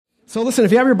So listen,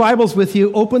 if you have your Bibles with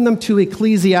you, open them to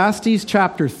Ecclesiastes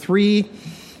chapter 3.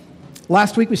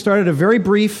 Last week we started a very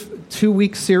brief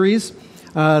 2-week series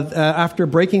after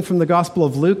breaking from the Gospel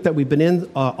of Luke that we've been in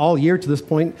all year to this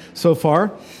point so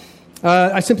far.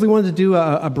 I simply wanted to do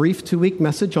a brief 2-week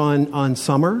message on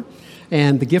summer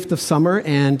and the gift of summer,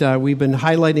 and we've been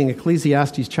highlighting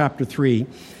Ecclesiastes chapter 3.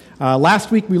 Last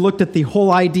week we looked at the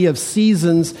whole idea of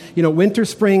seasons, winter,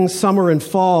 spring, summer, and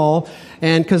fall,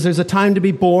 and because there's a time to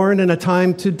be born and a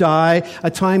time to die,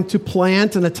 a time to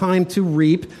plant and a time to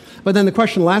reap. But then the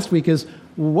question last week is,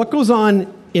 what goes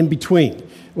on in between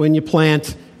when you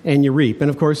plant and you reap? And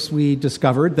of course we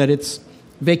discovered that it's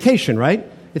vacation, right?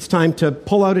 It's time to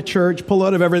pull out of church, pull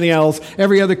out of everything else,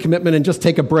 every other commitment, and just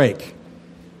take a break.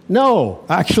 No,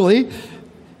 actually,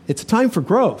 it's a time for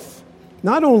growth.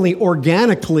 Not only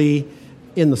organically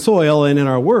in the soil and in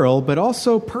our world, but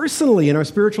also personally in our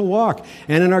spiritual walk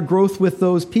and in our growth with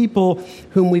those people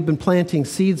whom we've been planting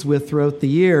seeds with throughout the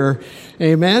year.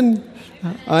 Amen?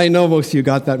 I know most of you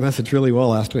got that message really well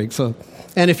last week.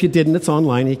 And if you didn't, it's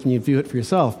online. You can view it for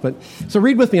yourself. So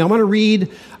read with me. I want to read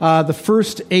the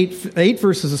first eight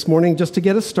verses this morning just to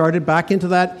get us started back into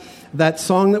that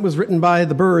song that was written by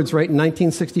the Byrds, right, in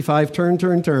 1965, Turn,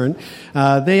 Turn, Turn.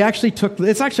 They actually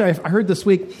I heard this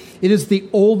week, it is the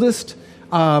oldest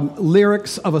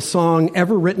lyrics of a song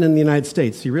ever written in the United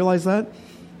States. Do you realize that?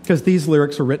 Because these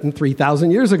lyrics were written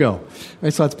 3,000 years ago.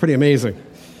 Right, so that's pretty amazing.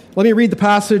 Let me read the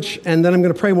passage, and then I'm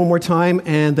going to pray one more time,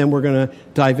 and then we're going to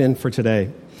dive in for today.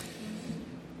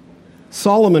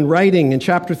 Solomon writing in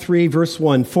chapter 3, verse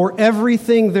 1, "For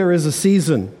everything there is a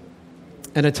season,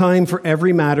 and a time for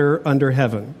every matter under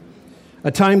heaven,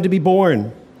 a time to be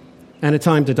born and a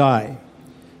time to die,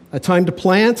 a time to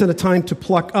plant and a time to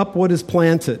pluck up what is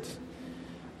planted,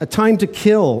 a time to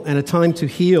kill and a time to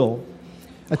heal,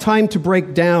 a time to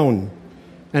break down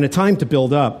and a time to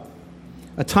build up,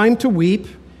 a time to weep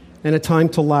and a time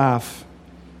to laugh,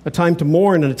 a time to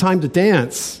mourn and a time to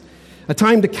dance, a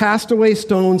time to cast away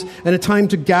stones and a time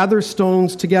to gather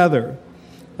stones together,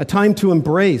 a time to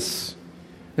embrace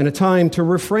and a time to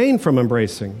refrain from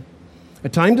embracing, a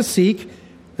time to seek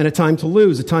and a time to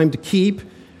lose, a time to keep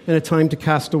and a time to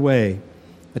cast away,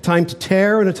 a time to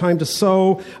tear and a time to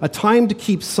sow, a time to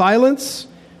keep silence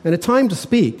and a time to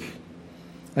speak,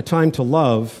 a time to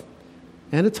love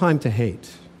and a time to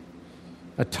hate,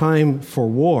 a time for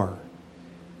war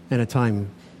and a time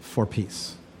for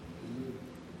peace."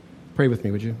 Pray with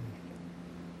me, would you?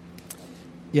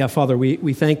 Yeah, Father,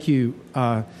 we thank you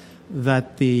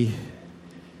that the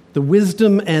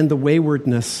wisdom and the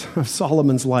waywardness of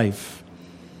Solomon's life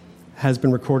has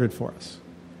been recorded for us.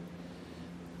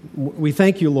 We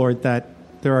thank you, Lord, that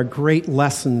there are great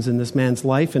lessons in this man's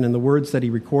life and in the words that he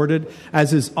recorded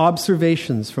as his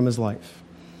observations from his life.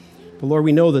 But Lord,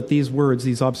 we know that these words,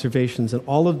 these observations, and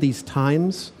all of these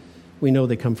times, we know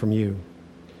they come from you.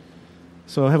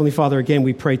 So, Heavenly Father, again,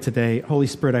 we pray today, Holy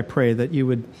Spirit, I pray that you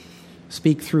would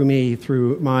speak through me,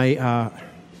 through my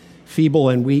feeble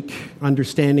and weak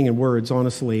understanding and words,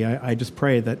 honestly. I just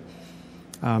pray that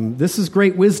this is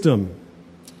great wisdom,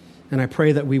 and I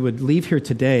pray that we would leave here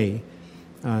today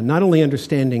not only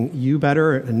understanding you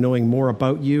better and knowing more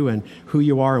about you and who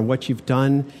you are and what you've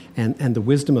done and the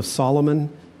wisdom of Solomon,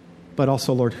 but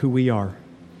also, Lord, who we are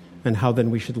and how then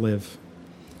we should live.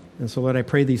 And so, Lord, I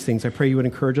pray these things. I pray you would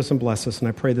encourage us and bless us, and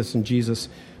I pray this in Jesus'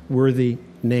 worthy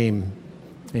name.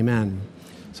 Amen.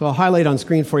 So I'll highlight on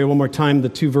screen for you one more time the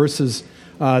two verses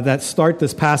that start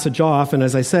this passage off. And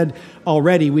as I said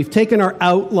already, we've taken our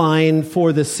outline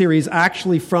for this series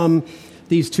actually from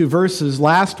these two verses.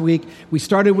 Last week, we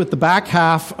started with the back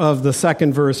half of the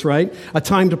second verse, right? A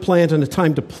time to plant and a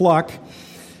time to pluck.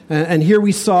 And here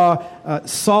we saw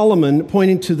Solomon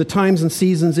pointing to the times and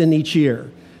seasons in each year.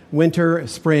 Winter,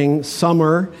 spring,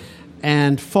 summer,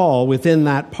 and fall within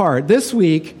that part. This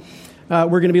week, we're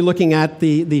going to be looking at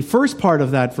the first part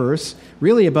of that verse,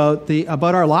 really about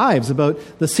our lives, about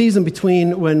the season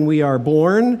between when we are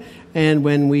born and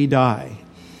when we die.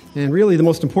 And really the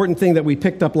most important thing that we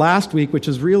picked up last week, which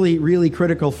is really, really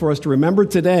critical for us to remember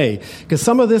today, because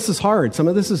some of this is hard, some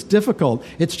of this is difficult,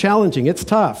 it's challenging, it's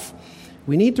tough.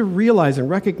 We need to realize and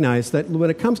recognize that when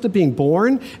it comes to being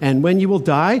born and when you will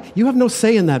die, you have no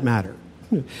say in that matter.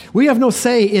 We have no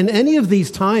say in any of these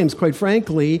times, quite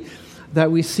frankly, that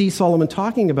we see Solomon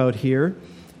talking about here.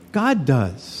 God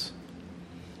does.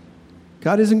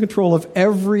 God is in control of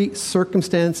every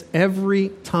circumstance, every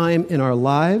time in our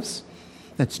lives.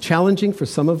 That's challenging for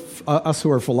some of us who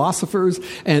are philosophers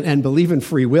and believe in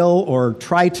free will or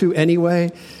try to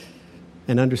anyway,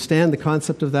 and understand the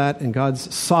concept of that and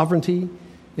God's sovereignty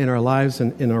in our lives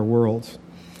and in our world.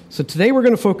 So today we're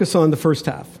going to focus on the first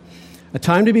half. a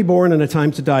time to be born and a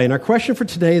time to die. And our question for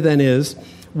today then is,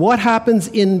 what happens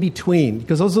in between?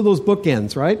 Because those are those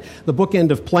bookends, right? The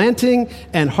bookend of planting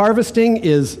and harvesting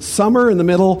is summer in the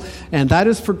middle, and that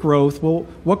is for growth. Well,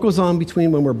 what goes on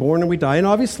between when we're born and we die? And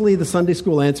obviously the Sunday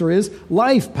school answer is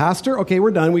life, Pastor. Okay,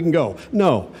 we're done, we can go.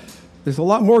 No, there's a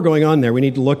lot more going on there we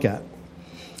need to look at.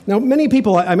 Now, many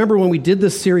people, I remember when we did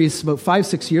this series about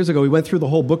 5-6 years ago, we went through the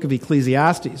whole book of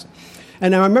Ecclesiastes.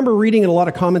 And I remember reading in a lot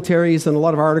of commentaries and a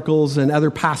lot of articles and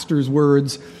other pastors'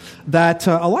 words that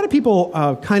a lot of people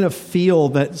kind of feel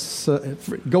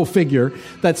that, go figure,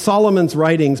 that Solomon's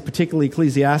writings, particularly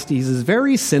Ecclesiastes, is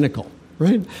very cynical,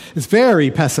 right? It's very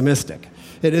pessimistic.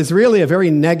 It is really a very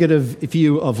negative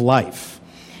view of life.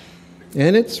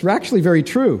 And it's actually very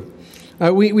true.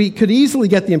 We could easily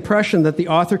get the impression that the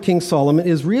author, King Solomon,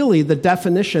 is really the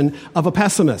definition of a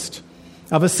pessimist,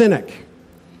 of a cynic.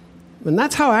 And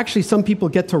that's how actually some people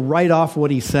get to write off what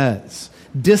he says,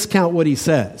 discount what he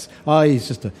says. Oh, he's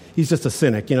just a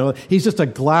cynic, He's just a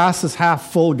glass is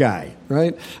half full guy,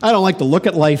 right? I don't like to look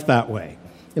at life that way.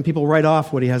 And people write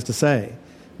off what he has to say,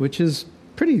 which is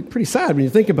pretty sad when you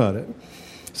think about it.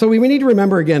 So we need to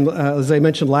remember again, as I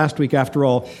mentioned last week, after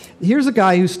all, here's a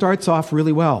guy who starts off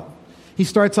really well. He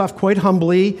starts off quite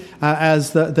humbly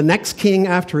as the next king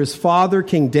after his father,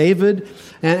 King David,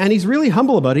 and he's really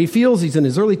humble about it. He feels he's in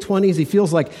his early 20s. He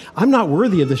feels like, I'm not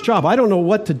worthy of this job. I don't know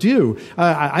what to do.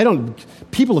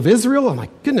 People of Israel, oh my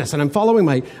goodness, and I'm following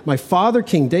my father,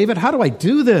 King David. How do I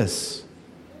do this?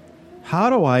 How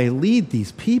do I lead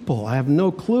these people? I have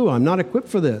no clue. I'm not equipped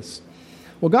for this.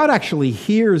 Well, God actually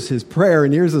hears his prayer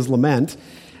and hears his lament,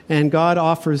 and God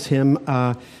offers him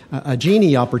a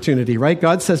genie opportunity, right?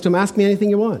 God says to him, ask me anything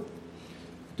you want.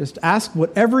 Just ask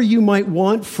whatever you might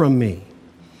want from me.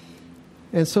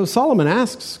 And so Solomon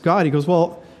asks God, he goes,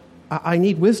 well, I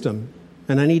need wisdom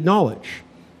and I need knowledge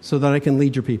so that I can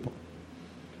lead your people.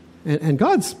 And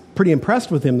God's pretty impressed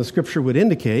with him, the scripture would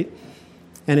indicate,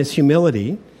 and his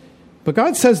humility. But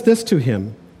God says this to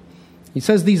him. He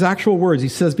says these actual words. He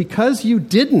says, because you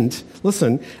didn't,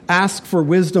 listen, ask for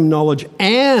wisdom, knowledge,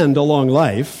 and a long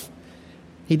life.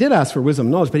 He did ask for wisdom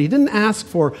and knowledge, but he didn't ask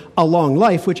for a long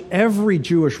life, which every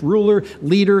Jewish ruler,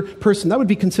 leader, person, that would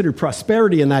be considered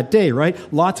prosperity in that day, right?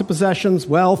 Lots of possessions,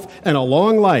 wealth, and a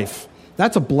long life.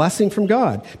 That's a blessing from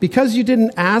God. Because you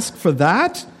didn't ask for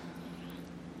that,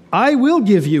 I will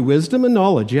give you wisdom and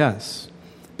knowledge, yes,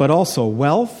 but also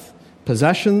wealth,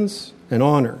 possessions, and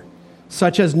honor,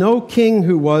 such as no king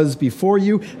who was before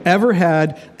you ever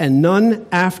had, and none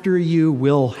after you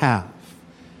will have.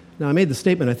 Now, I made the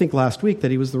statement, I think, last week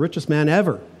that he was the richest man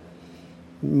ever.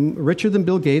 Richer than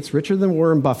Bill Gates, richer than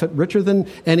Warren Buffett, richer than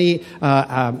any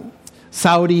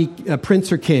Saudi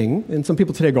prince or king. And some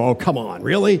people today go, oh, come on,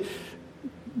 really?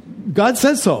 God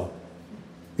says so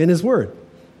in his word.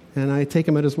 And I take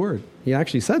him at his word. He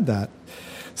actually said that.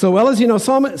 So, well, as you know,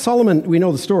 Solomon, we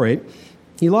know the story.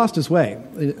 He lost his way.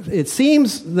 It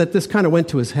seems that this kind of went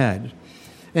to his head.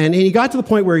 And he got to the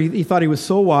point where he thought he was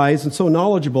so wise and so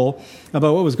knowledgeable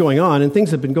about what was going on, and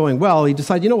things had been going well. He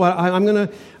decided, you know what, I'm going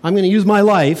to use my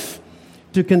life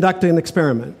to conduct an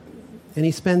experiment. And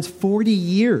he spends 40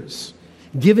 years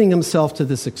giving himself to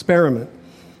this experiment.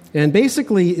 And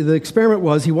basically, the experiment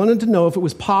was he wanted to know if it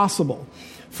was possible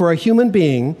for a human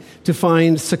being to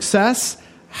find success,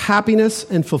 happiness,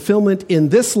 and fulfillment in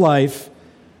this life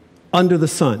under the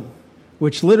sun,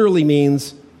 which literally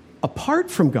means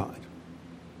apart from God.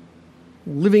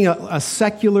 Living a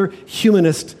secular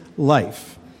humanist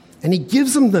life. And he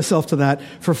gives himself to that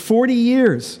for 40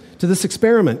 years, to this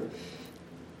experiment.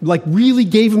 Like really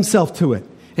gave himself to it.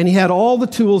 And he had all the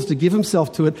tools to give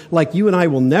himself to it like you and I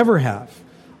will never have.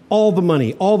 All the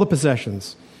money, all the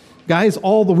possessions. Guys,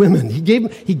 all the women. He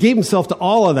gave himself to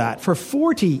all of that for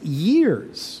 40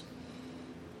 years.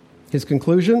 His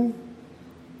conclusion?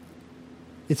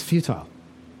 It's futile.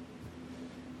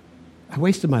 I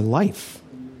wasted my life.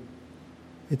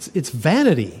 It's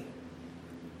vanity,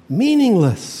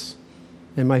 meaningless.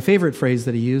 And my favorite phrase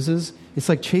that he uses, it's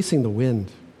like chasing the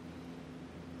wind.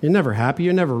 You're never happy.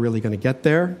 You're never really going to get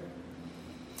there.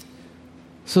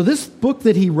 So this book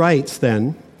that he writes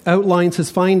then outlines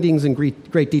his findings in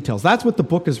great details. That's what the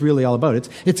book is really all about.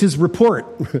 It's his report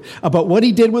about what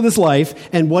he did with his life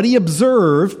and what he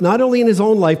observed, not only in his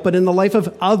own life, but in the life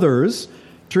of others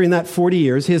during that 40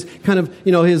 years, his kind of,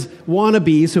 his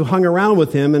wannabes who hung around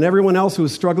with him and everyone else who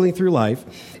was struggling through life.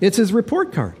 It's his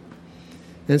report card.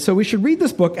 And so we should read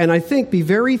this book and I think be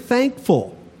very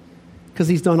thankful because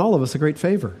he's done all of us a great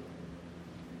favor.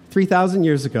 3,000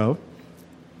 years ago,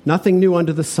 nothing new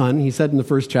under the sun, he said in the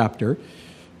first chapter.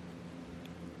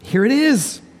 Here it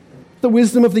is, the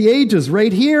wisdom of the ages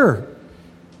right here.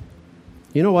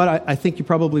 You know what? I think you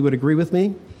probably would agree with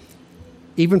me.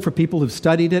 Even for people who've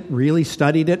studied it, really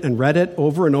studied it, and read it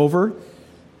over and over,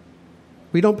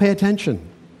 we don't pay attention.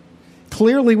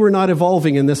 Clearly, we're not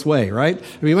evolving in this way, right?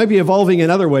 We might be evolving in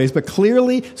other ways, but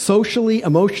clearly, socially,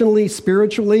 emotionally,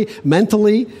 spiritually,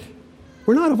 mentally,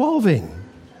 we're not evolving.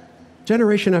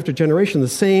 Generation after generation, the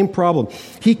same problem.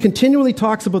 He continually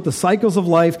talks about the cycles of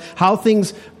life, how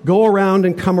things go around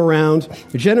and come around,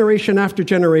 generation after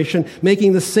generation,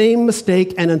 making the same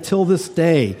mistake, and until this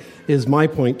day is my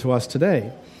point to us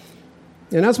today.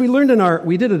 And as we learned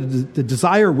we did the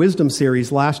Desire Wisdom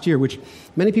series last year, which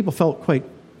many people felt quite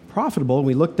profitable, and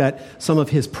we looked at some of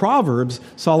his Proverbs,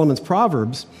 Solomon's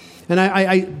Proverbs. And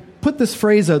I put this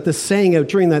phrase out, this saying out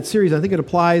during that series. I think it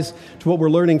applies to what we're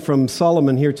learning from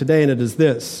Solomon here today, and it is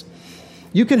this.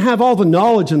 You can have all the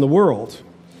knowledge in the world,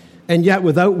 and yet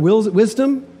without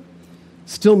wisdom,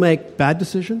 still make bad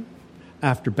decision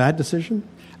after bad decision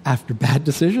after bad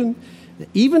decision,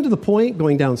 even to the point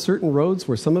going down certain roads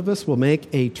where some of us will make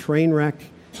a train wreck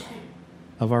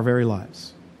of our very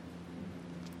lives.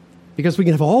 Because we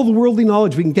can have all the worldly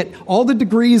knowledge, we can get all the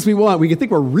degrees we want, we can think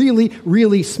we're really,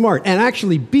 really smart, and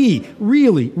actually be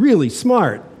really, really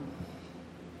smart.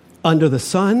 Under the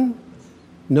sun,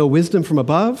 no wisdom from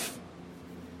above,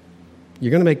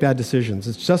 you're going to make bad decisions.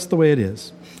 It's just the way it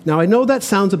is. Now, I know that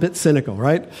sounds a bit cynical,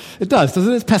 right? It does,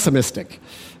 doesn't it? It's pessimistic.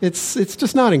 It's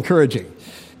just not encouraging.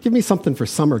 Give me something for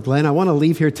summer, Glenn. I want to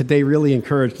leave here today really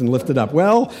encouraged and lifted up.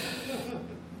 Well,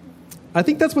 I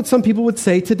think that's what some people would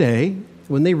say today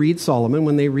when they read Solomon,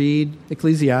 when they read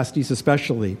Ecclesiastes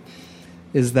especially,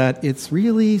 is that it's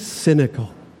really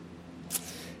cynical.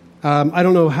 I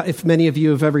don't know if many of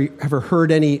you have ever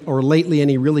heard any, or lately,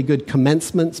 any really good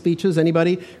commencement speeches.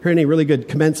 Anybody heard any really good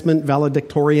commencement,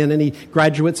 valedictorian, any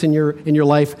graduates in your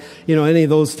life? You know, any of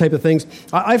those type of things.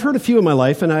 I've heard a few in my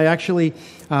life, and I actually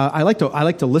I like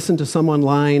to listen to some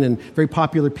online, and very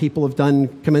popular people have done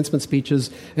commencement speeches,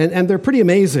 and they're pretty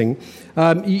amazing.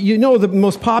 You know, the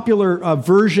most popular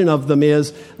version of them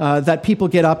is that people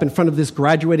get up in front of this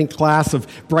graduating class of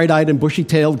bright-eyed and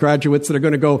bushy-tailed graduates that are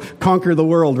going to go conquer the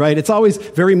world, right? It's always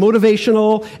very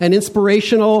motivational and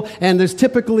inspirational, and there's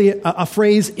typically a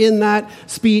phrase in that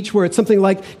speech where it's something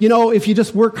like, you know, if you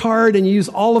just work hard and you use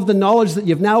all of the knowledge that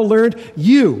you've now learned,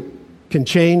 you can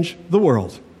change the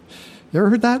world. You ever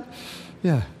heard that?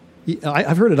 Yeah.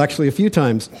 I've heard it actually a few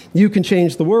times. You can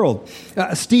change the world.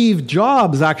 Steve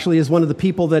Jobs actually is one of the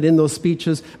people that in those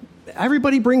speeches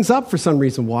everybody brings up for some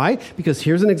reason. Why? Because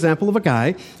here's an example of a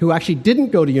guy who actually didn't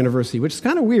go to university, which is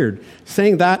kind of weird,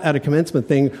 saying that at a commencement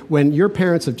thing when your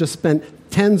parents have just spent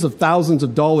tens of thousands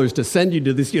of dollars to send you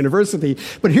to this university.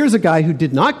 But here's a guy who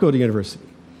did not go to university,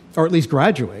 or at least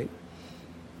graduate,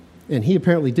 and he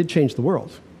apparently did change the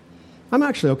world. I'm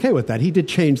actually okay with that. He did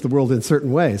change the world in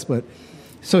certain ways, but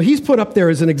so he's put up there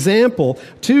as an example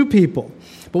to people.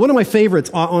 But one of my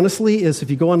favorites, honestly, is if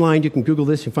you go online, you can Google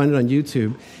this, you can find it on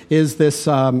YouTube, is this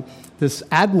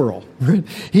admiral.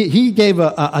 He gave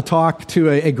a talk to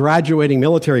a graduating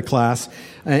military class,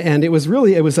 and it was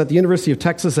at the University of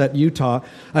Texas at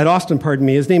Austin, pardon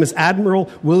me. His name is Admiral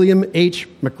William H.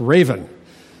 McRaven.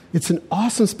 It's an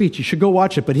awesome speech. You should go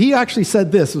watch it. But he actually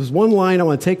said this. It was one line I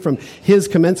want to take from his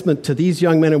commencement to these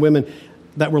young men and women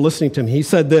that were listening to him. He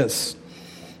said this: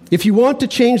 if you want to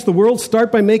change the world, start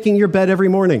by making your bed every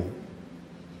morning.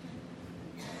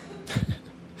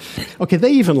 Okay,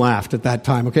 they even laughed at that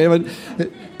time, okay?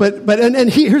 But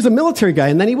here's a military guy,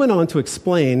 and then he went on to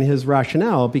explain his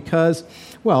rationale because,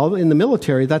 well, in the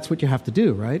military, that's what you have to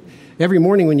do, right? Every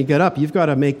morning when you get up, you've got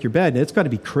to make your bed, and it's got to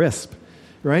be crisp,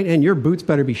 right? And your boots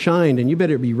better be shined, and you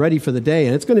better be ready for the day,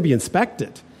 and it's going to be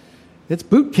inspected. It's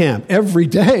boot camp every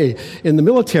day in the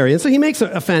military. And so he makes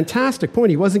a fantastic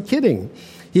point. He wasn't kidding.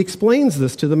 He explains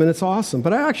this to them, and it's awesome.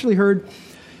 But I actually heard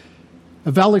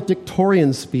a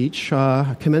valedictorian speech,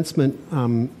 a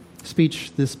commencement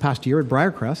speech this past year at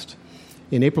Briarcrest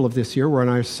in April of this year, where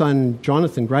our son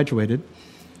Jonathan graduated.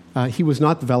 He was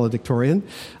not the valedictorian,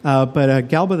 but a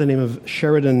gal by the name of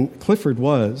Sheridan Clifford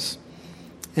was.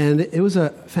 And it was a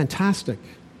fantastic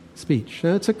speech.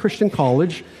 Now, it's a Christian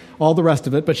college, all the rest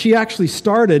of it, but she actually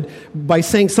started by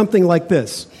saying something like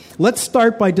this: let's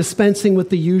start by dispensing with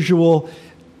the usual,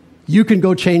 you can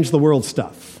go change the world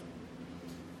stuff.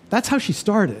 That's how she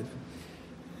started.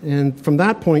 And from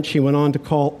that point, she went on to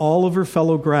call all of her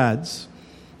fellow grads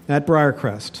at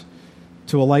Briarcrest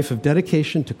to a life of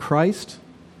dedication to Christ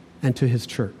and to his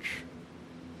church.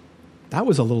 That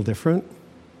was a little different.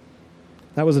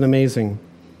 That was an amazing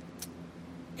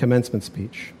commencement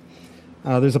speech.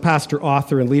 There's a pastor,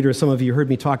 author, and leader, some of you heard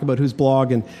me talk about, whose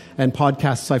blog and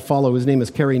podcasts I follow. His name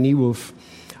is Kerry Niewolf.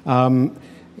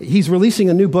 He's releasing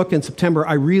a new book in September.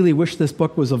 I really wish this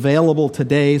book was available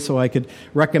today so I could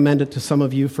recommend it to some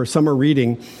of you for summer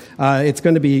reading. It's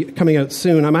going to be coming out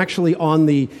soon. I'm actually on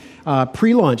the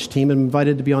pre-launch team. I'm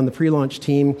invited to be on the pre-launch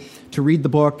team to read the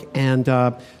book and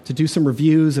to do some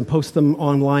reviews and post them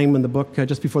online when the book,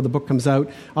 just before the book comes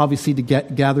out, obviously to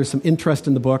gather some interest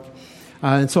in the book.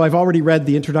 And so I've already read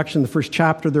the introduction, the first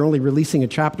chapter. They're only releasing a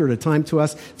chapter at a time to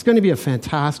us. It's going to be a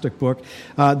fantastic book.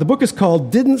 The book is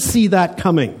called Didn't See That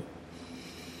Coming.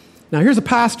 Now, here's a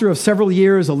pastor of several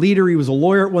years, a leader. He was a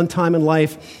lawyer at one time in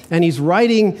life, and he's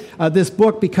writing this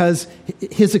book because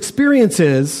his experience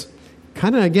is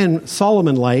kind of, again,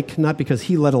 Solomon-like, not because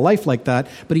he led a life like that,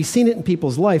 but he's seen it in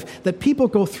people's life, that people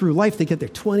go through life, they get their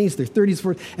 20s, their 30s,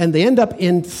 40s, and they end up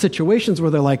in situations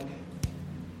where they're like,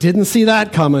 didn't see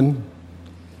that coming.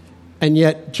 And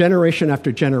yet, generation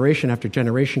after generation after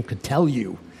generation could tell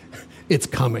you it's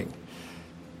coming.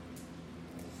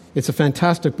 It's a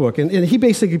fantastic book. And he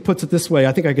basically puts it this way.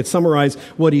 I think I could summarize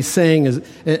what he's saying and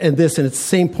it's the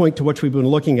same point to which we've been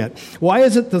looking at. Why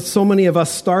is it that so many of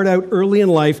us start out early in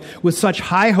life with such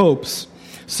high hopes,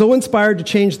 so inspired to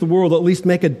change the world, at least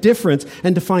make a difference,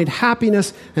 and to find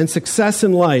happiness and success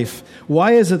in life?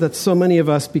 Why is it that so many of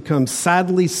us become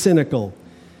sadly cynical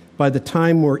by the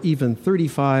time we're even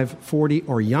 35, 40,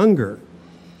 or younger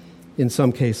in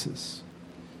some cases?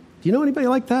 Do you know anybody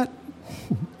like that?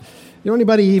 You know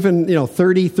anybody even,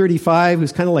 30, 35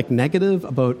 who's kind of like negative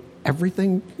about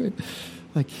everything?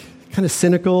 Like kind of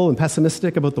cynical and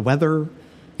pessimistic about the weather?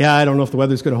 Yeah, I don't know if the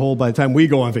weather's going to hold by the time we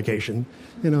go on vacation.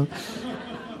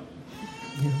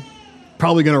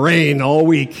 Probably going to rain all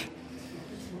week.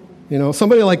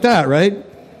 Somebody like that, right?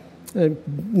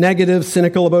 Negative,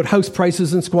 cynical about house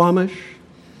prices in Squamish,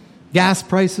 gas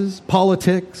prices,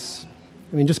 politics.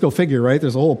 I mean, just go figure, right?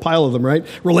 There's a whole pile of them, right?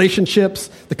 Relationships,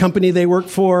 the company they work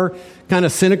for, kind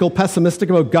of cynical, pessimistic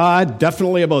about God,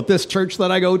 definitely about this church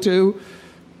that I go to.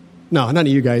 No, none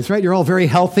of you guys, right? You're all very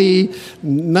healthy.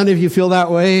 None of you feel that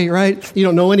way, right? You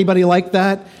don't know anybody like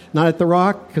that? Not at The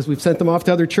Rock, because we've sent them off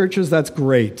to other churches. That's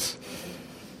great.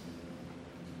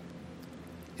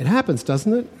 It happens,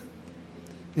 doesn't it?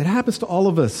 It happens to all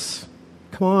of us.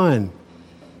 Come on.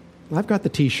 I've got the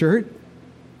T-shirt.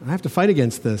 I have to fight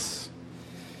against this.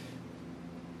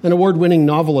 An award-winning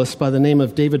novelist by the name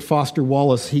of David Foster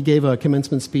Wallace, he gave a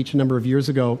commencement speech a number of years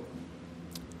ago.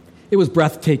 It was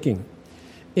breathtaking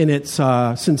in its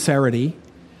sincerity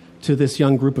to this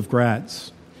young group of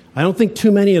grads. I don't think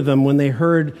too many of them, when they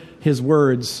heard his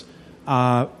words,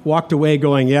 walked away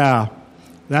going, yeah,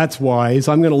 that's wise.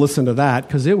 I'm going to listen to that,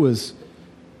 because it was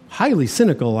highly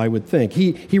cynical, I would think.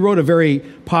 He wrote a very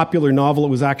popular novel. It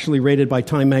was actually rated by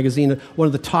Time magazine one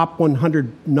of the top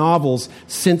 100 novels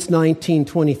since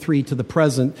 1923 to the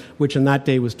present, which in that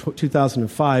day was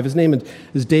 2005. His name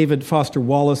is David Foster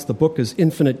Wallace. The book is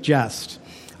Infinite Jest.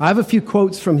 I have a few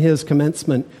quotes from his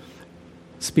commencement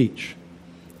speech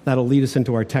that'll lead us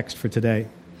into our text for today.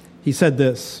 He said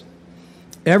this: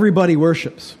 everybody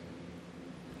worships.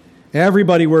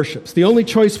 Everybody worships. The only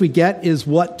choice we get is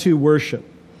what to worship.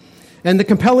 And the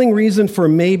compelling reason for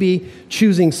maybe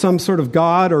choosing some sort of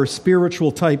God or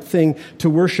spiritual type thing to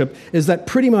worship is that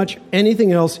pretty much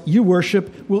anything else you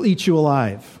worship will eat you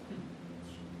alive.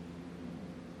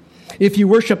 If you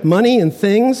worship money and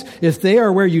things, if they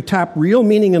are where you tap real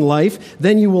meaning in life,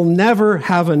 then you will never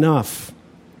have enough.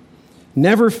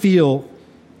 Never feel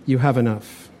you have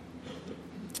enough.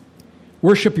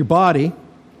 Worship your body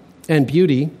and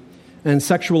beauty and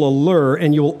sexual allure,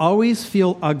 and you will always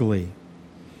feel ugly.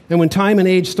 And when time and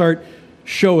age start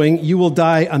showing, you will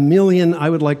die a million, I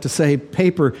would like to say,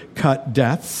 paper-cut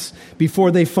deaths before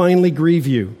they finally grieve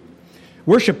you.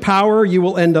 Worship power, you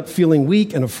will end up feeling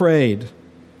weak and afraid.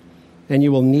 And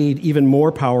you will need even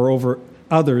more power over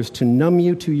others to numb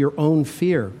you to your own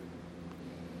fear.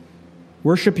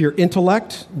 Worship your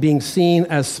intellect, being seen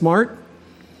as smart.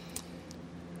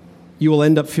 You will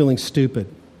end up feeling stupid,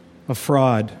 a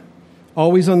fraud,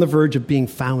 always on the verge of being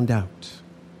found out.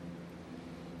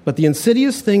 But the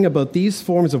insidious thing about these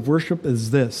forms of worship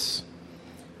is this: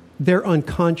 they're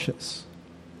unconscious.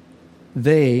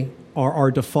 They are our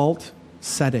default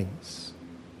settings.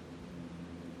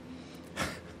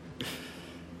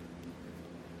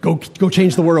 Go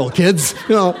change the world, kids.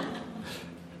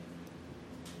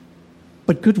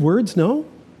 But good words, no?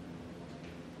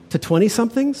 To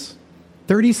 20-somethings?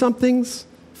 30-somethings?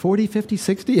 40, 50,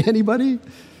 60? Anybody?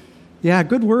 Yeah,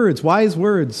 good words, wise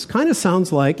words. Kind of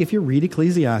sounds like, if you read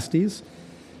Ecclesiastes,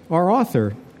 our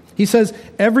author. He says,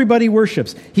 everybody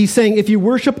worships. He's saying, if you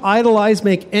worship, idolize,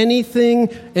 make anything,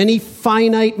 any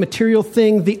finite material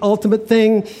thing, the ultimate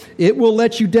thing, it will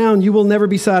let you down. You will never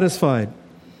be satisfied.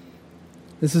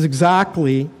 This is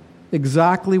exactly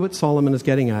what Solomon is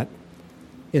getting at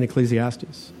in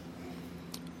Ecclesiastes.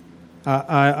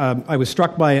 I was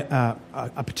struck by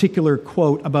a particular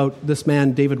quote about this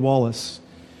man, David Wallace,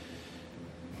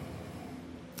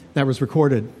 that was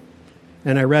recorded.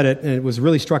 And I read it, and it was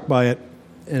really struck by it,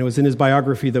 and it was in his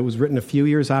biography that was written a few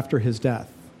years after his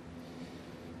death.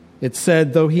 It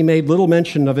said, though he made little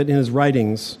mention of it in his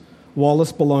writings,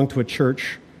 Wallace belonged to a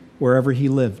church wherever he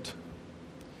lived.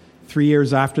 3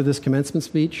 years after this commencement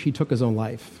speech, he took his own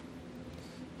life.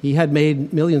 He had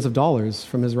made millions of dollars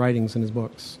from his writings and his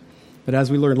books. But as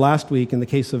we learned last week, in the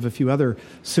case of a few other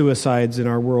suicides in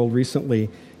our world recently,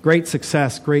 great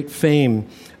success, great fame,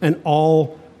 and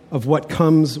all of what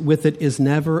comes with it is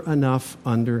never enough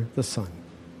under the sun.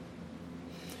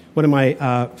 One of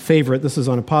my favorite, this is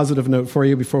on a positive note for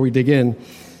you before we dig in,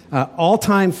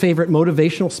 all-time favorite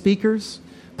motivational speakers,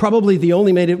 probably the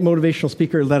only motivational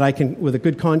speaker that I can, with a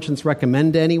good conscience,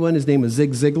 recommend to anyone. His name was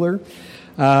Zig Ziglar.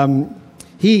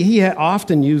 He had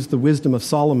often used the wisdom of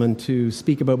Solomon to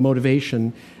speak about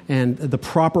motivation and the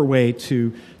proper way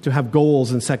to have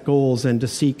goals and set goals and to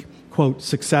seek, quote,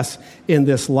 success in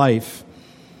this life.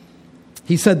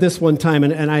 He said this one time,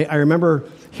 and I remember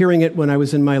hearing it when I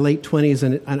was in my late 20s,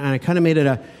 and I kind of made it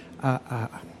a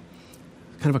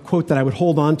kind of a quote that I would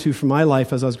hold on to from my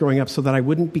life as I was growing up so that I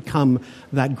wouldn't become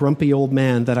that grumpy old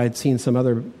man that I'd seen some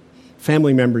other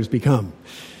family members become.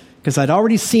 Because I'd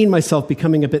already seen myself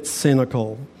becoming a bit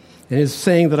cynical. And his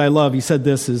saying that I love, he said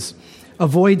this, is,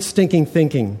 avoid stinking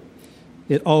thinking.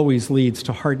 It always leads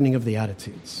to hardening of the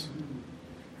attitudes.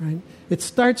 Right? It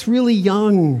starts really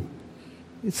young.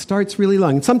 It starts really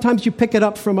young. And sometimes you pick it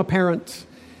up from a parent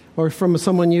or from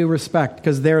someone you respect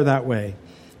because they're that way.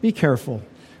 Be careful.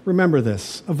 Remember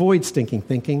this. Avoid stinking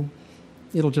thinking.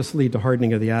 It'll just lead to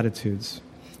hardening of the attitudes.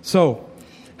 So,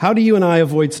 how do you and I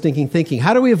avoid stinking thinking?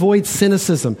 How do we avoid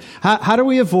cynicism? How do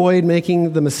we avoid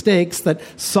making the mistakes that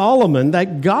Solomon,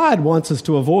 that God wants us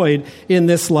to avoid in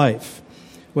this life?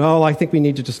 Well, I think we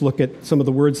need to just look at some of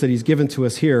the words that he's given to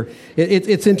us here.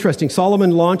 It's interesting.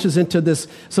 Solomon launches into this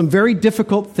some very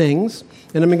difficult things,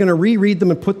 and I'm going to reread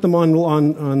them and put them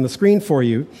on the screen for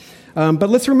you. But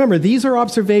let's remember, these are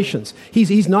observations.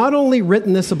 He's not only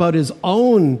written this about his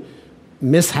own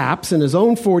mishaps and his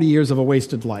own 40 years of a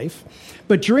wasted life,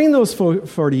 but during those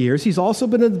 40 years, he's also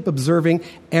been observing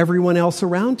everyone else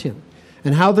around him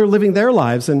and how they're living their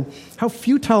lives and how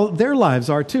futile their lives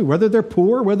are too, whether they're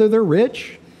poor, whether they're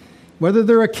rich, whether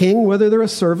they're a king, whether they're a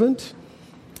servant.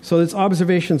 So it's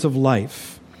observations of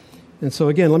life. And so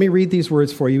again, let me read these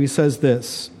words for you. He says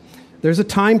this, there's a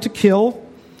time to kill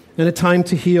and a time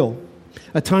to heal,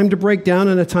 a time to break down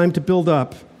and a time to build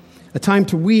up, a time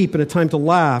to weep and a time to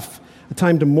laugh, a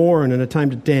time to mourn and a time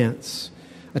to dance,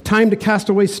 a time to cast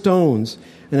away stones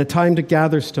and a time to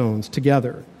gather stones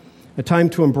together, a time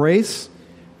to embrace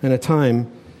and a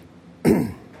time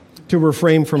to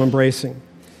refrain from embracing,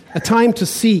 a time to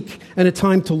seek and a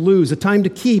time to lose, a time to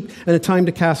keep and a time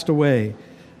to cast away,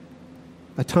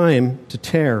 a time to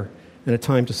tear and a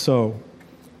time to sow,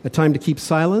 a time to keep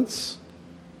silence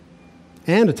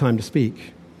and a time to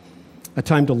speak, a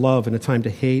time to love and a time to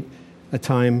hate, a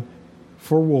time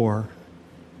for war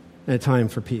and a time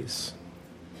for peace.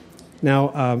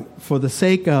 Now, for the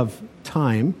sake of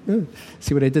time,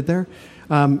 see what I did there?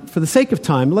 For the sake of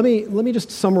time, let me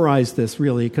just summarize this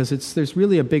really, because there's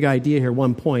really a big idea here,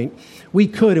 one point. We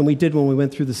could, and we did when we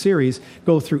went through the series,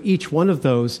 go through each one of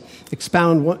those,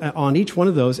 expound on each one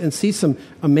of those, and see some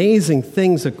amazing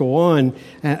things that go on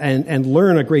and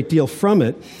learn a great deal from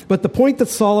it. But the point that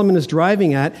Solomon is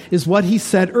driving at is what he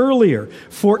said earlier.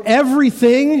 For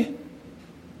everything,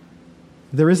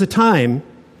 there is a time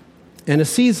and a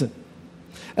season.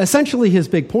 Essentially, his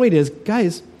big point is,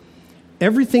 guys,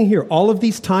 everything here, all of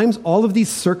these times, all of these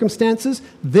circumstances,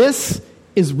 this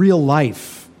is real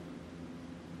life.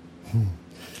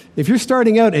 If you're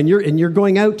starting out and you're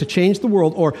going out to change the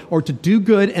world or to do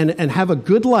good and have a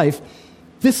good life,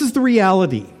 this is the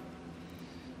reality.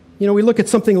 You know, we look at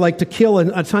something like to kill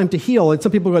and a time to heal, and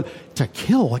some people go, to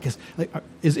kill?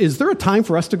 Is there a time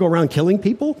for us to go around killing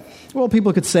people? Well,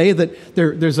 people could say that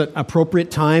there's an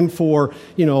appropriate time for,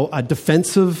 a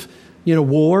defensive,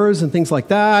 wars and things like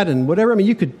that and whatever. I mean,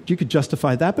 you could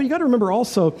justify that, but you got to remember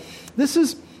also, this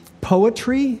is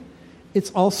poetry.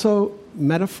 It's also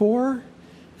metaphor.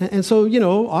 And so,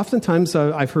 oftentimes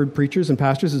I've heard preachers and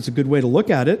pastors, it's a good way to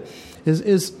look at it,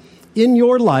 is in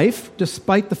your life,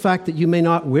 despite the fact that you may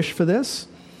not wish for this,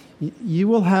 you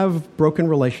will have broken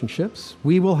relationships.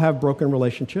 We will have broken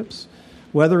relationships,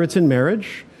 whether it's in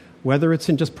marriage, whether it's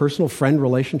in just personal friend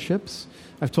relationships,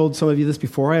 I've told some of you this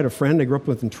before. I had a friend I grew up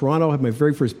with in Toronto, I had my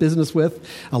very first business with,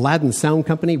 Aladdin Sound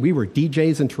Company. We were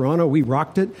DJs in Toronto. We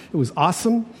rocked it. It was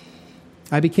awesome.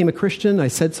 I became a Christian. I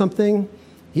said something.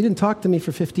 He didn't talk to me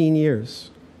for 15 years.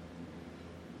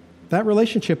 That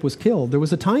relationship was killed. There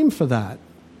was a time for that.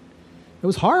 It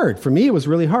was hard. For me, it was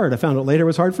really hard. I found out later it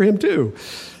was hard for him too.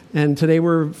 And today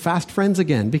we're fast friends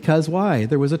again. Because why?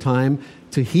 There was a time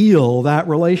to heal that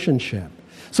relationship.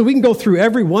 So we can go through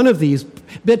every one of these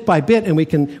bit by bit, and we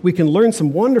can learn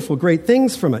some wonderful, great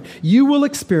things from it. You will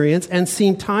experience and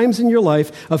see times in your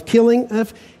life of killing,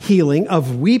 of healing,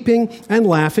 of weeping and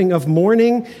laughing, of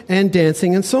mourning and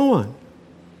dancing, and so on.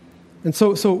 And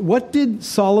so what did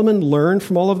Solomon learn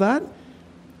from all of that?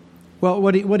 Well,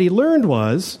 what he learned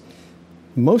was,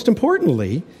 most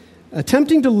importantly,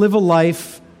 attempting to live a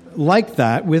life like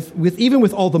that, even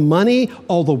with all the money,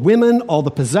 all the women, all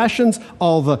the possessions,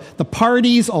 all the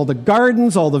parties, all the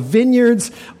gardens, all the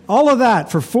vineyards, all of that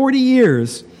for 40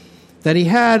 years that he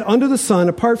had under the sun,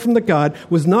 apart from the God,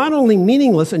 was not only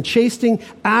meaningless and chasing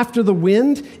after the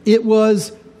wind, it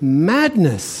was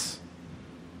madness,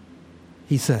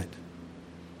 he said.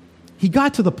 He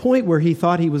got to the point where he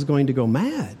thought he was going to go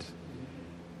mad,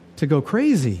 to go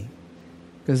crazy,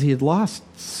 because he had lost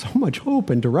so much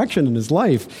hope and direction in his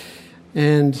life.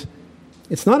 And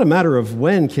it's not a matter of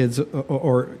when, kids,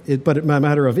 but a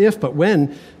matter of if, but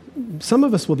when. Some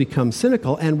of us will become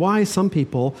cynical, and why some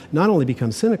people not only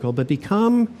become cynical, but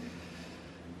become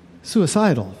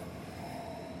suicidal.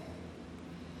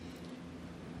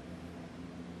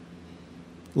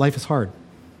 Life is hard.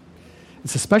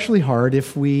 It's especially hard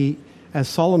if we, as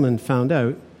Solomon found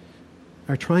out,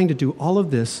 are trying to do all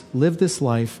of this, live this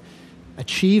life,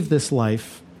 achieve this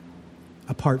life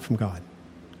apart from God.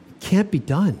 It can't be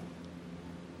done.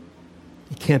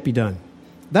 It can't be done.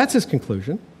 That's his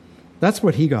conclusion. That's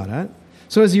what he got at.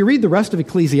 So as you read the rest of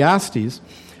Ecclesiastes,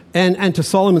 and to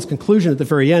Solomon's conclusion at the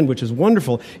very end, which is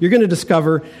wonderful, you're going to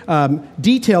discover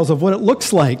details of what it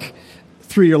looks like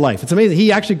through your life. It's amazing.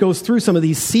 He actually goes through some of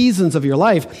these seasons of your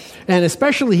life, and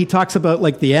especially he talks about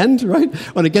like the end, right?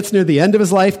 When it gets near the end of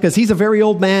his life, because he's a very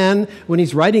old man when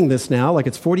he's writing this now, like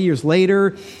it's 40 years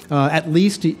later, at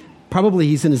least. Probably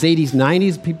he's in his 80s,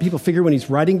 90s. People figure when he's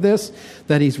writing this,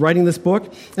 that he's writing this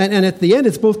book. And at the end,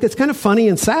 it's kind of funny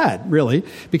and sad, really,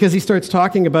 because he starts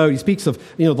talking about, he speaks of,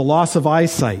 the loss of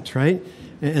eyesight, right?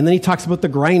 And then he talks about the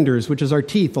grinders, which is our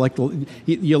teeth. Like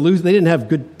you lose, they didn't have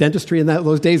good dentistry in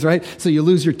those days, right? So you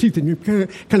lose your teeth and you're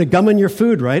kind of gumming your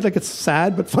food, right? Like it's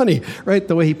sad but funny, right?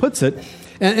 The way he puts it.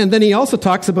 And then he also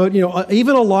talks about,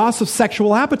 even a loss of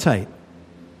sexual appetite.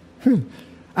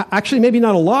 Actually, maybe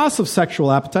not a loss of sexual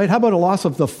appetite. How about a loss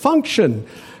of the function,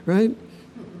 right?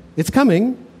 It's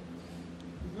coming.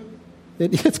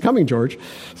 It's coming, George.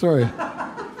 Sorry.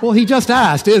 Well, he just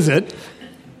asked, is it?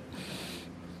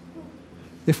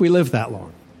 If we live that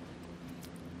long.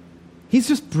 He's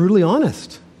just brutally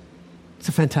honest. It's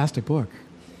a fantastic book.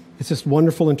 It's just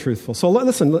wonderful and truthful. So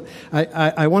listen,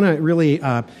 I want to really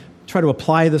try to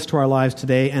apply this to our lives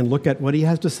today and look at what he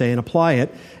has to say and apply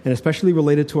it, and especially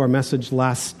related to our message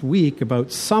last week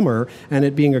about summer and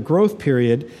it being a growth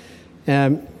period,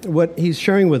 and what he's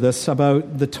sharing with us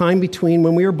about the time between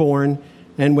when we are born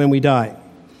and when we die.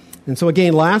 And so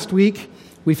again, last week,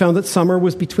 we found that summer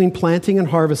was between planting and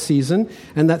harvest season,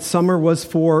 and that summer was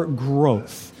for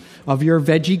growth of your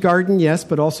veggie garden, yes,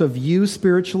 but also of you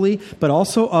spiritually, but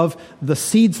also of the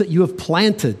seeds that you have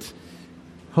planted.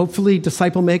 Hopefully,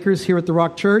 disciple makers here at the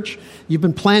Rock Church, you've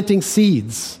been planting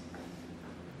seeds,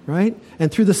 right? And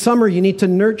through the summer, you need to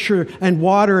nurture and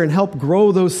water and help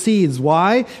grow those seeds.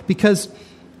 Why? Because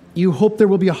you hope there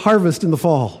will be a harvest in the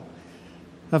fall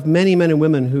of many men and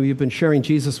women who you've been sharing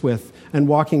Jesus with and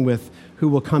walking with, who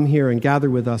will come here and gather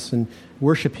with us and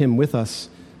worship him with us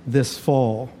this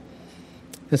fall.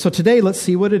 And so today, let's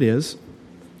see what it is.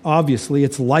 Obviously,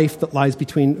 it's life that lies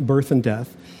between birth and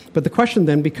death. But the question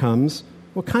then becomes,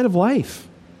 what kind of life?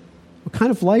 What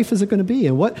kind of life is it going to be?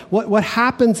 And what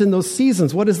happens in those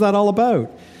seasons? What is that all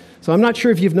about? So I'm not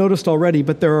sure if you've noticed already,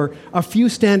 but there are a few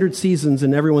standard seasons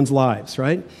in everyone's lives,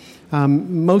 right?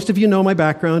 Most of you know my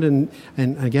background, and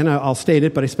again, I'll state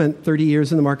it, but I spent 30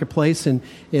 years in the marketplace and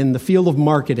in the field of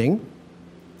marketing.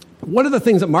 One of the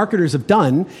things that marketers have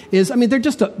done is, they're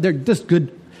just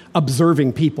good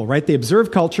observing people, right? They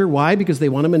observe culture. Why? Because they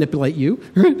want to manipulate you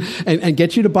and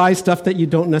get you to buy stuff that you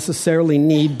don't necessarily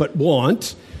need but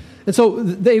want. And so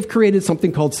they've created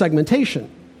something called segmentation.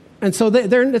 And so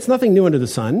it's nothing new under the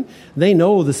sun. They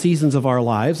know the seasons of our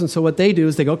lives. And so what they do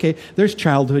is they go, okay, there's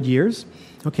childhood years.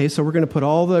 Okay, so we're going to put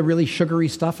all the really sugary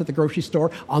stuff at the grocery store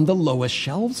on the lowest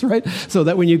shelves, right? So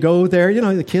that when you go there,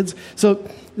 the kids. So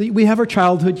we have our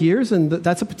childhood years, and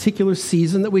that's a particular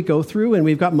season that we go through. And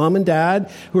we've got mom and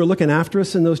dad who are looking after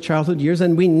us in those childhood years,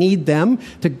 and we need them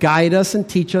to guide us and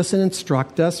teach us and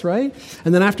instruct us, right?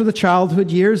 And then after the childhood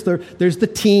years, there's the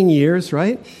teen years,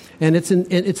 right? And it's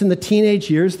in the teenage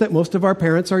years that most of our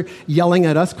parents are yelling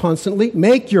at us constantly,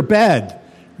 make your bed,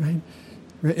 right?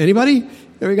 Anybody?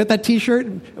 We got that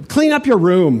T-shirt? Clean up your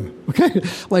room, okay?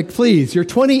 Like, please, you're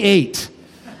 28.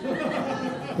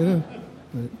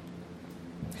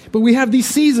 But we have these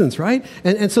seasons, right?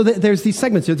 And so there's these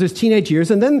segments. There's teenage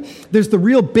years, and then there's the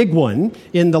real big one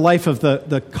in the life of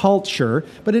the culture,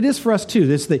 but it is for us too.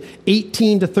 This is the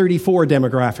 18 to 34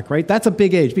 demographic, right? That's a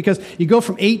big age because you go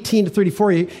from 18 to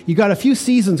 34, you got a few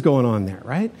seasons going on there,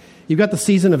 right? You've got the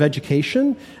season of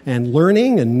education and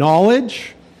learning and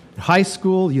knowledge, high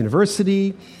school,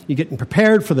 university, you're getting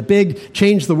prepared for the big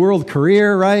change the world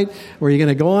career, right? Where you're going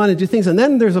to go on and do things. And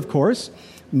then there's, of course,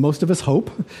 most of us hope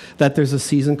that there's a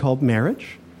season called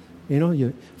marriage.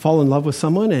 You fall in love with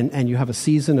someone and you have a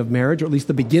season of marriage, or at least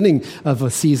the beginning of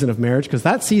a season of marriage, because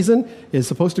that season is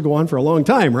supposed to go on for a long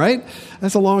time, right?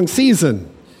 That's a long season.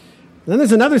 And then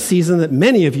there's another season that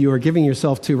many of you are giving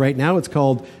yourself to right now. It's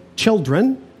called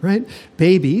children, right?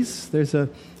 Babies. There's a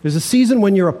season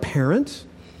when you're a parent,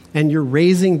 and you're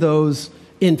raising those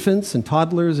infants and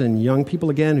toddlers and young people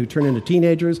again who turn into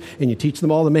teenagers, and you teach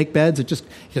them all to make beds. It just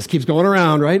keeps going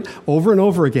around, right? Over and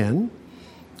over again.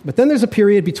 But then there's a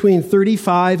period between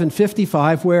 35 and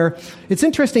 55 where it's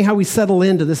interesting how we settle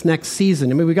into this next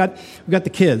season. I mean, we got the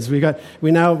kids. We've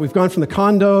gone from the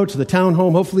condo to the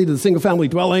townhome, hopefully to the single-family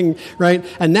dwelling, right?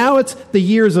 And now it's the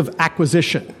years of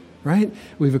acquisition, right?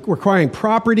 We're acquiring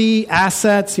property,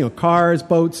 assets, cars,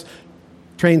 boats,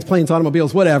 trains, planes,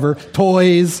 automobiles, whatever,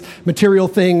 toys, material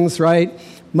things, right?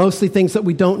 Mostly things that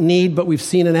we don't need, but we've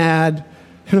seen an ad,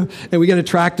 and we get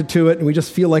attracted to it, and we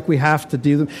just feel like we have to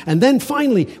do them. And then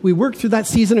finally, we work through that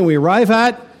season, and we arrive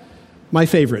at my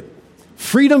favorite,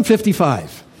 Freedom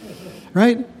 55,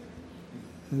 right?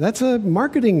 That's a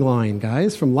marketing line,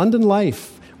 guys, from London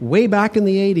Life, way back in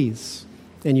the 80s.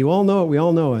 And you all know it, we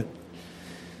all know it.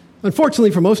 Unfortunately,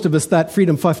 for most of us, that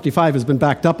Freedom 55 has been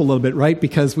backed up a little bit, right?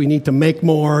 Because we need to make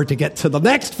more to get to the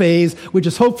next phase, which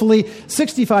is hopefully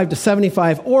 65 to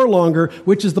 75 or longer,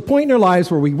 which is the point in our lives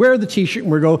where we wear the T-shirt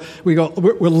and we're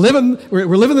living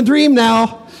the dream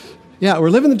now. Yeah,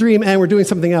 we're living the dream and we're doing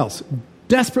something else,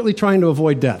 desperately trying to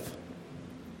avoid death.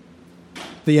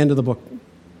 The end of the book,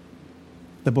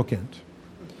 the bookend.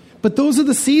 But those are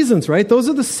the seasons, right? Those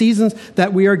are the seasons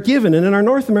that we are given. And in our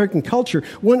North American culture,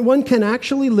 one can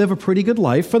actually live a pretty good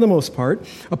life, for the most part,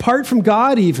 apart from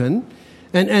God even,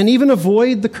 and even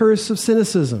avoid the curse of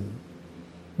cynicism.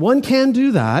 One can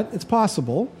do that. It's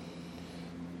possible.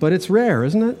 But it's rare,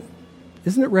 isn't it?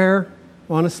 Isn't it rare,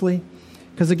 honestly?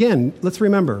 Because again, let's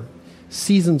remember,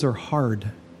 seasons are hard.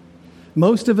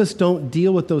 Most of us don't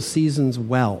deal with those seasons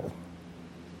well.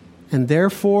 And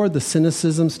therefore, the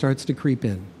cynicism starts to creep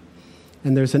in.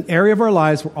 And there's an area of our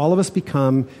lives where all of us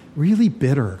become really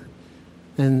bitter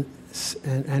and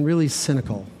really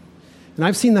cynical. And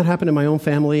I've seen that happen in my own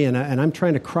family, and I'm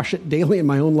trying to crush it daily in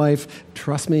my own life.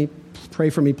 Trust me, pray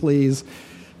for me, please.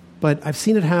 But I've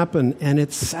seen it happen, and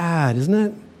it's sad, isn't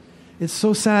it? It's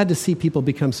so sad to see people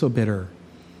become so bitter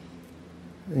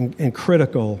and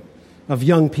critical of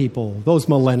young people, those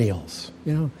millennials,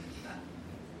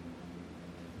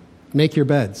 Make your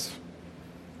beds.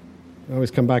 I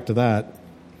always come back to that.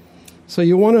 So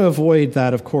you want to avoid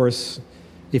that, of course,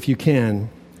 if you can.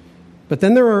 But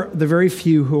then there are the very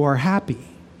few who are happy,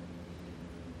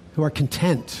 who are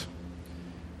content,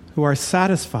 who are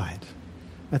satisfied.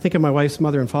 I think of my wife's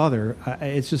mother and father.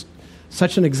 It's just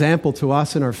such an example to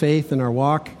us in our faith, in our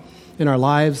walk, in our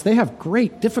lives. They have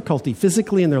great difficulty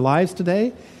physically in their lives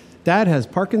today. Dad has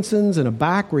Parkinson's and a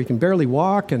back where he can barely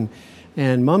walk, and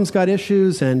mom's got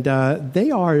issues, and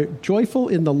they are joyful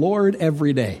in the Lord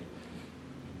every day.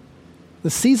 The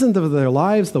seasons of their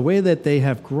lives, the way that they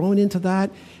have grown into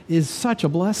that, is such a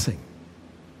blessing.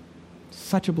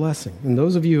 Such a blessing. And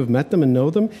those of you who have met them and know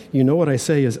them, you know what I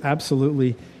say is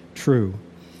absolutely true.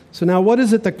 So now what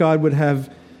is it that God would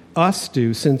have us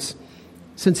do since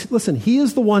listen, He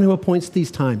is the one who appoints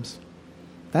these times.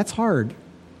 That's hard,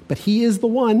 but He is the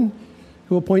one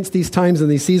who appoints these times and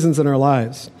these seasons in our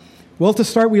lives. Well, to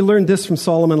start, we learned this from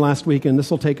Solomon last week, and this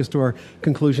will take us to our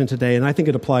conclusion today, and I think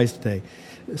it applies today.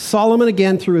 Solomon,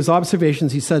 again, through his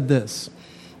observations, he said this: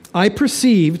 I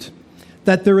perceived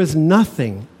that there is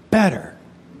nothing better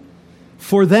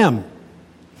for them.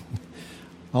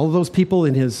 All of those people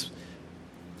in his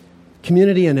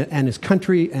community and his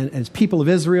country and his people of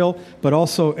Israel, but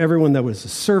also everyone that was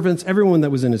his servants, everyone that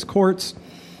was in his courts,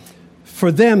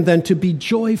 for them then to be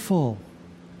joyful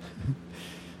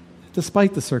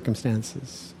despite the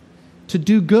circumstances, to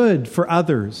do good for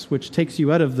others, which takes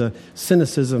you out of the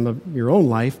cynicism of your own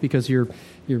life because you're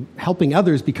helping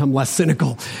others become less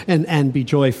cynical and be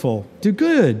joyful. Do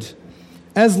good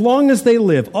as long as they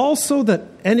live. Also that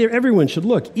everyone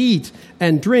should eat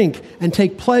and drink and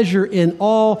take pleasure in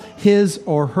all his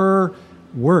or her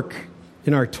work,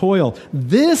 in our toil.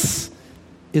 This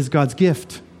is God's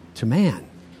gift to man.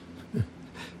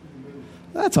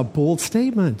 That's a bold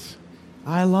statement.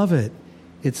 I love it.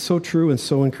 It's so true and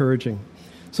so encouraging.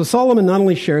 So Solomon not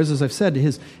only shares, as I've said,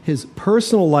 his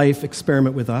personal life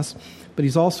experiment with us, but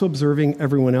he's also observing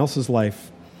everyone else's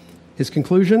life. His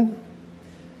conclusion?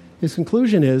 His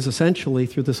conclusion is essentially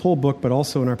through this whole book, but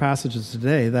also in our passages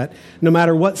today, that no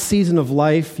matter what season of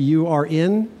life you are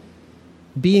in,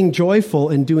 being joyful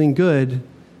and doing good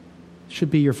should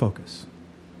be your focus.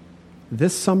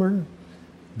 This summer,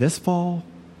 this fall,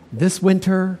 this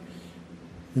winter,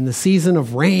 in the season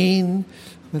of rain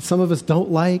that some of us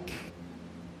don't like,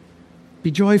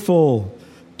 be joyful,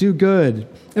 do good.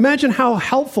 Imagine how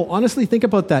helpful, honestly think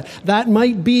about that, that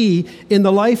might be in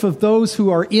the life of those who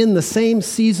are in the same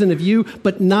season of you,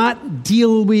 but not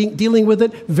dealing with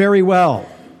it very well.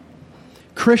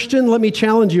 Christian, let me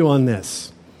challenge you on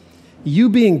this. You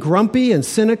being grumpy and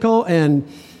cynical, and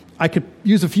I could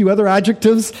use a few other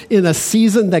adjectives, in a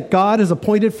season that God has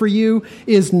appointed for you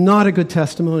is not a good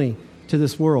testimony to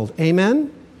this world.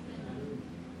 Amen?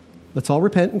 Let's all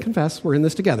repent and confess. We're in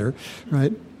this together,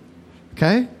 right?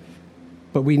 Okay?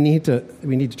 But we need to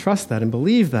trust that and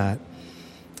believe that.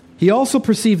 He also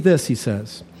perceived this, he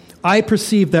says. I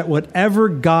perceive that whatever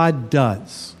God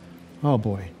does, oh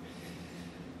boy,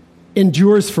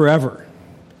 endures forever.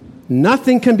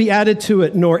 Nothing can be added to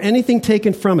it, nor anything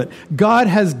taken from it. God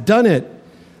has done it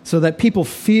so that people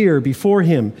fear before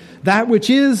him. That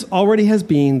which is already has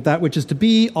been, that which is to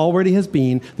be already has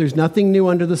been. There's nothing new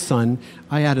under the sun.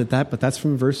 I added that, but that's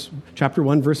from chapter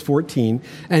 1, verse 14.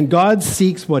 And God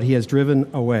seeks what he has driven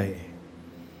away.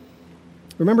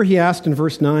 Remember he asked in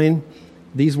verse 9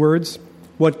 these words,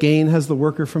 what gain has the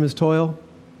worker from his toil?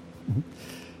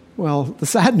 Well, the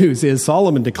sad news is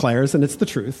Solomon declares, and it's the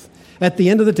truth, at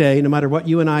the end of the day, no matter what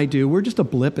you and I do, we're just a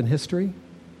blip in history.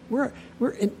 We're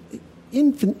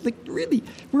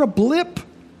a blip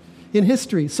in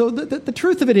history. So the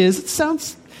truth of it is, it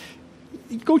sounds,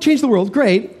 go change the world,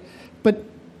 great, but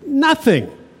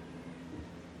nothing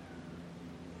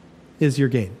is your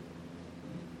gain.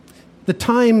 The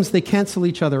times, they cancel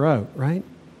each other out, right?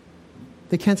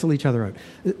 They cancel each other out.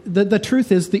 The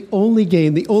truth is, the only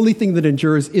gain, the only thing that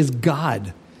endures is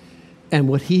God and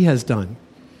what he has done.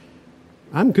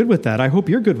 I'm good with that. I hope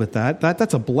you're good with that.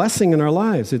 That's a blessing in our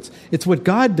lives. It's what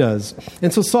God does.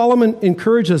 And so Solomon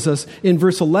encourages us in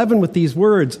verse 11 with these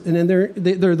words. And then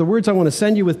they're the words I want to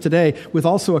send you with today, with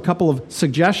also a couple of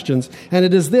suggestions. And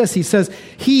it is this. He says,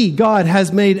 he, God,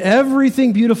 has made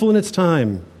everything beautiful in its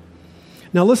time.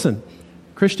 Now listen,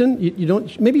 Christian, you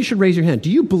don't. Maybe you should raise your hand. Do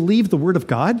you believe the word of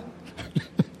God?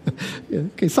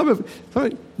 Okay, some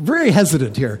very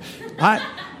hesitant here.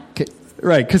 Okay,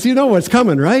 right, because you know what's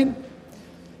coming, right?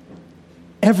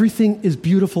 Everything is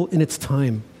beautiful in its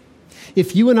time.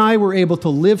 If you and I were able to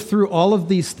live through all of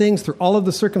these things, through all of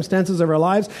the circumstances of our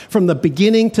lives, from the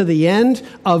beginning to the end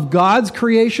of God's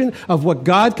creation, of what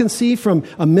God can see from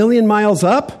a million miles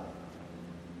up,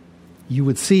 I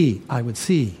would see,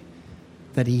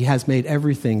 that he has made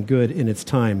everything good in its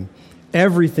time.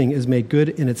 Everything is made good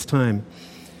in its time.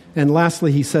 And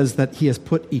lastly, he says that he has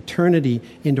put eternity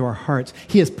into our hearts.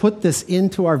 He has put this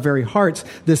into our very hearts,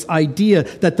 this idea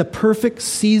that the perfect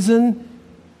season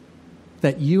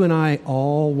that you and I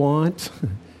all want,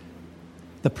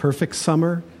 the perfect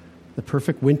summer, the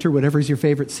perfect winter, whatever is your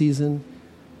favorite season,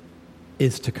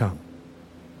 is to come.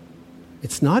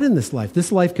 It's not in this life.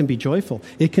 This life can be joyful.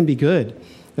 It can be good,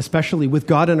 especially with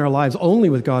God in our lives, only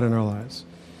with God in our lives.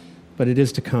 But it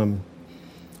is to come.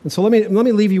 And so let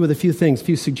me leave you with a few things, a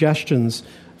few suggestions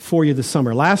for you this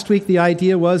summer. Last week, the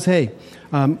idea was,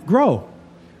 grow.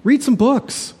 Read some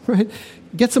books, right?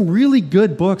 Get some really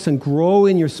good books and grow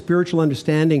in your spiritual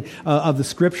understanding of the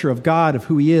Scripture, of God, of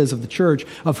who he is, of the church,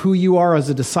 of who you are as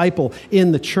a disciple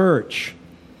in the church.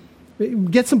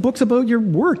 Get some books about your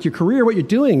work, your career, what you're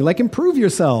doing. Like, improve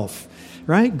yourself,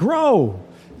 right? Grow.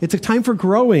 It's a time for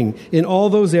growing in all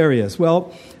those areas.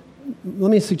 Well,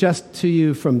 let me suggest to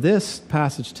you from this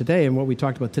passage today, and what we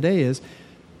talked about today is,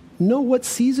 know what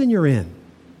season you're in.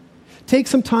 take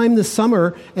some time this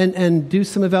summer and do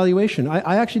some evaluation.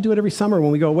 I actually do it every summer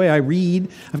when we go away. I read.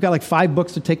 I've got like 5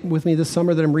 books to take with me this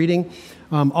summer that I'm reading.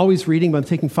 Always reading, but I'm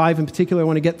taking 5 in particular I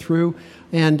want to get through.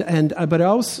 But I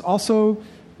also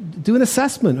do an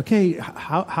assessment. Okay,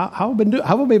 how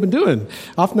have I been doing?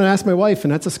 Often I ask my wife,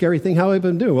 and that's a scary thing, how have I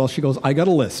been doing? Well, she goes, I got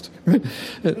a list.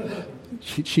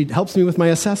 She helps me with my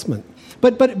assessment.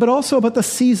 But also about the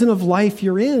season of life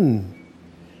you're in.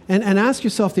 And ask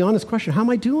yourself the honest question, how am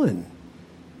I doing?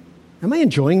 Am I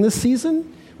enjoying this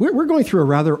season? We're going through a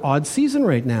rather odd season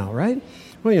right now, right?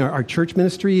 Well, our church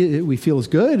ministry, we feel is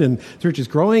good, and the church is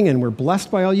growing, and we're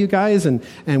blessed by all you guys, and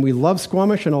we love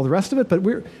Squamish and all the rest of it, but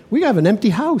we have an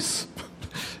empty house.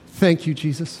 Thank you,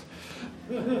 Jesus.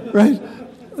 Right?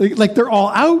 Like they're all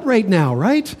out right now,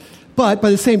 right? But by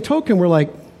the same token, we're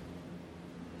like,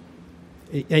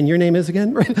 and your name is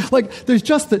again? Right? Like, there's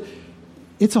just that.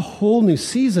 It's a whole new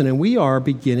season, and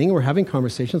we're having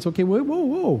conversations. Okay,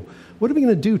 whoa. What are we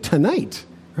going to do tonight,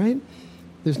 right?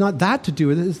 There's not that to do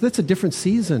with it. That's a different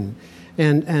season.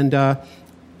 And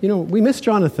we miss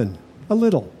Jonathan a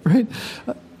little, right?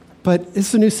 But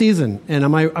it's a new season. And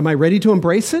am I ready to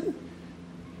embrace it?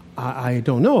 I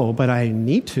don't know, but I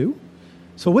need to.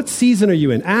 So what season are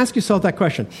you in? Ask yourself that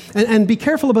question. And be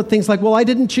careful about things like, well, I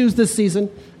didn't choose this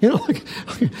season.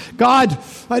 God,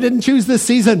 I didn't choose this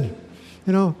season.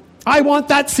 I want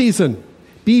that season.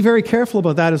 Be very careful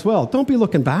about that as well. Don't be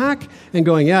looking back and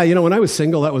going, when I was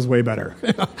single, that was way better.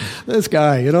 This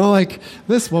guy,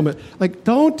 this woman.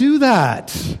 Don't do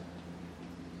that.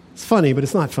 It's funny, but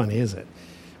it's not funny, is it?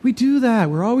 We do that.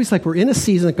 We're always we're in a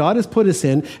season that God has put us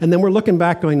in, and then we're looking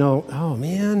back going, oh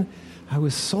man, I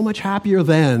was so much happier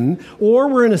then. Or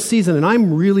we're in a season, and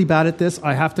I'm really bad at this,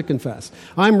 I have to confess.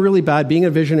 I'm really bad being a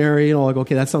visionary,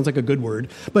 okay, that sounds like a good word.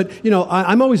 But,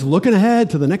 I'm always looking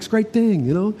ahead to the next great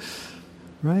thing,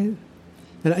 right?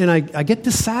 And I get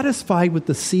dissatisfied with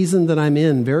the season that I'm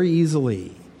in very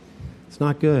easily. It's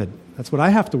not good. That's what I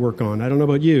have to work on. I don't know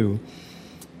about you.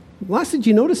 Lastly, do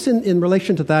you notice in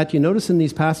relation to that, do you notice in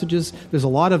these passages, there's a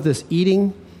lot of this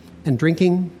eating and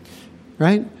drinking,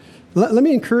 right? Let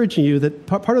me encourage you that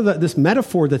part of this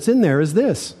metaphor that's in there is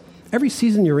this. Every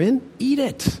season you're in, eat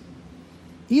it.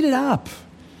 Eat it up.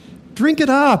 Drink it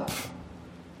up.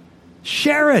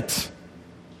 Share it.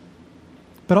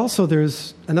 But also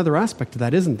there's another aspect to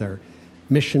that, isn't there?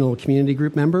 Missional community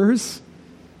group members.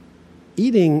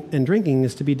 Eating and drinking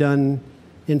is to be done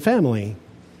in family,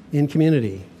 in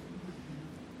community.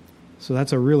 So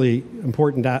that's a really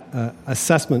important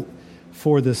assessment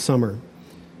for this summer.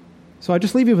 So I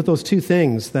just leave you with those 2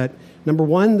 things that, number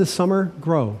 1, this summer,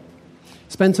 grow.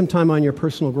 Spend some time on your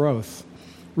personal growth.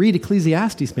 Read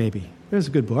Ecclesiastes maybe. There's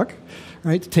a good book,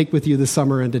 right, to take with you this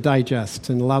summer and to digest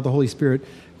and allow the Holy Spirit,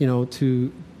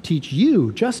 to teach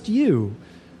you, just you,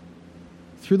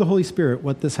 through the Holy Spirit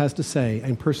what this has to say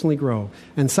and personally grow.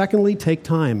 And secondly, take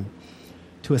time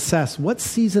to assess what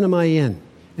season am I in?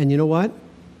 And you know what?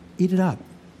 Eat it up.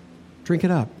 Drink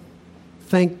it up.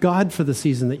 Thank God for the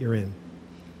season that you're in.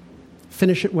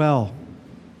 Finish it well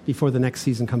before the next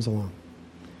season comes along.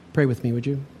 Pray with me, would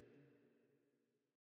you?